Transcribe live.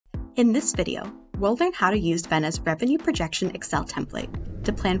In this video, we'll learn how to use Vena's revenue projection Excel template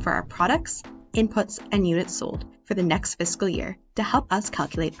to plan for our products, inputs, and units sold for the next fiscal year to help us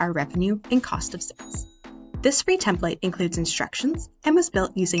calculate our revenue and cost of sales. This free template includes instructions and was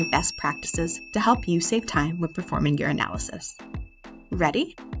built using best practices to help you save time when performing your analysis.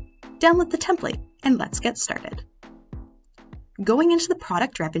 Ready? Download the template and let's get started. Going into the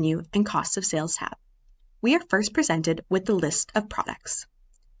Product Revenue and Cost of Sales tab, we are first presented with the list of products.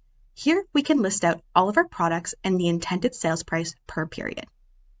 Here we can list out all of our products and the intended sales price per period.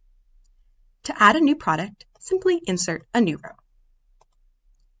 To add a new product, simply insert a new row.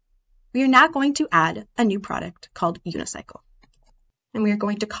 We are now going to add a new product called Unicycle, and we are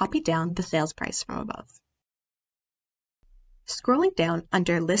going to copy down the sales price from above. Scrolling down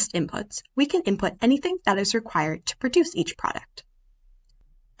under List Inputs, we can input anything that is required to produce each product.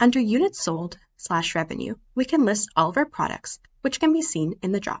 Under Units Sold/Revenue, we can list all of our products, which can be seen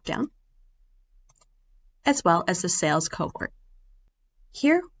in the dropdown, as well as the sales cohort.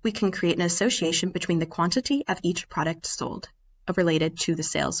 Here, we can create an association between the quantity of each product sold related to the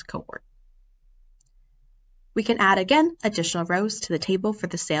sales cohort. We can add again additional rows to the table for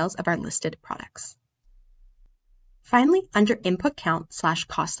the sales of our listed products. Finally, under Input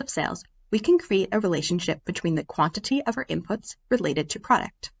Count/Cost of Sales, we can create a relationship between the quantity of our inputs related to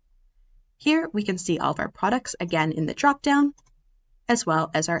product. Here, we can see all of our products again in the dropdown, as well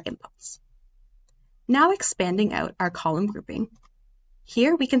as our inputs. Now expanding out our column grouping,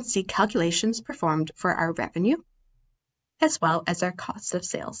 here we can see calculations performed for our revenue, as well as our cost of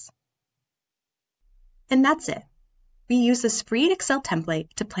sales. And that's it. We use this free Excel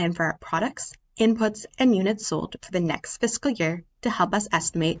template to plan for our products, inputs, and units sold for the next fiscal year to help us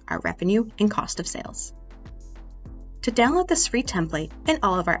estimate our revenue and cost of sales. To download this free template and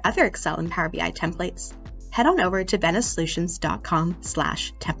all of our other Excel and Power BI templates, head on over to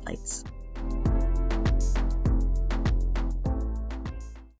venasolutions.com/templates.